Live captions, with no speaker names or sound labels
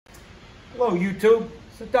Hello YouTube,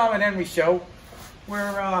 it's the Dom and Henry show.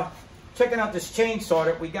 We're checking out this chainsaw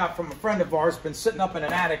that we got from a friend of ours. Been sitting up in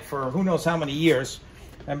an attic for who knows how many years.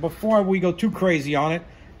 And before we go too crazy on it,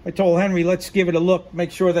 I told Henry let's give it a look, make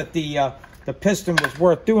sure that the piston was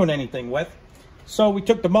worth doing anything with. So we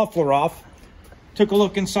took the muffler off, took a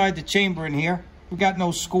look inside the chamber in here. We got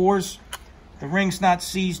no scores. The ring's not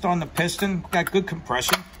seized on the piston, got good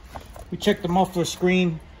compression. We checked the muffler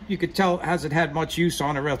screen. You could tell it hasn't had much use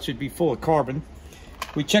on it, or else it'd be full of carbon.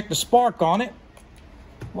 We checked the spark on it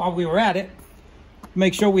while we were at it.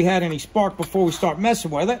 Make sure we had any spark before we start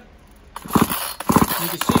messing with it. You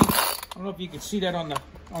can see, I don't know if you can see that on the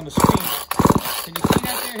screen. Can you see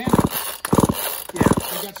that there, Henry?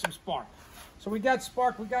 Yeah, we got some spark. So we got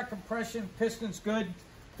spark, we got compression, piston's good.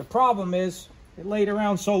 The problem is, it laid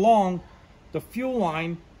around so long, the fuel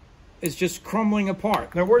line is just crumbling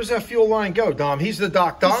apart. Now, where does that fuel line go, Dom? He's the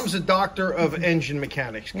doc. Dom's the doctor of engine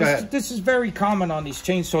mechanics. Go ahead. This is very common on these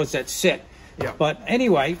chainsaws that sit. Yeah. But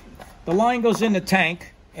anyway, the line goes in the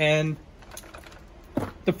tank, and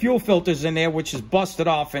the fuel filter's in there, which is busted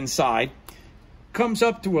off inside. Comes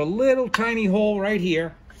up to a little tiny hole right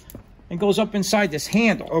here, and goes up inside this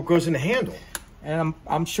handle. Oh, it goes in the handle. And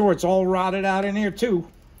I'm sure it's all rotted out in here too.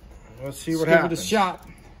 Let's see what happens. Give it a shot.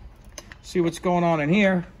 See what's going on in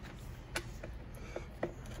here.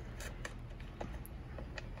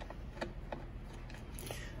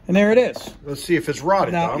 And there it is. Let's see if it's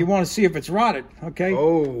rotted. Now, Dom. you want to see if it's rotted, okay?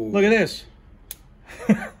 Oh. Look at this.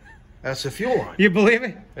 That's the fuel line. You believe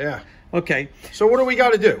it? Yeah. Okay. So what do we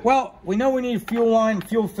got to do? Well, we know we need a fuel line,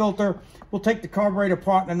 fuel filter. We'll take the carburetor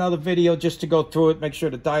apart in another video just to go through it, make sure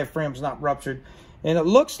the diaphragm's not ruptured. And it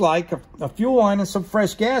looks like a fuel line and some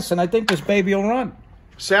fresh gas, and I think this baby will run.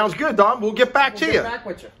 Sounds good, Dom. We'll get back to you. Back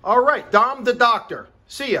with you. All right, Dom the doctor.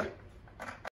 See ya.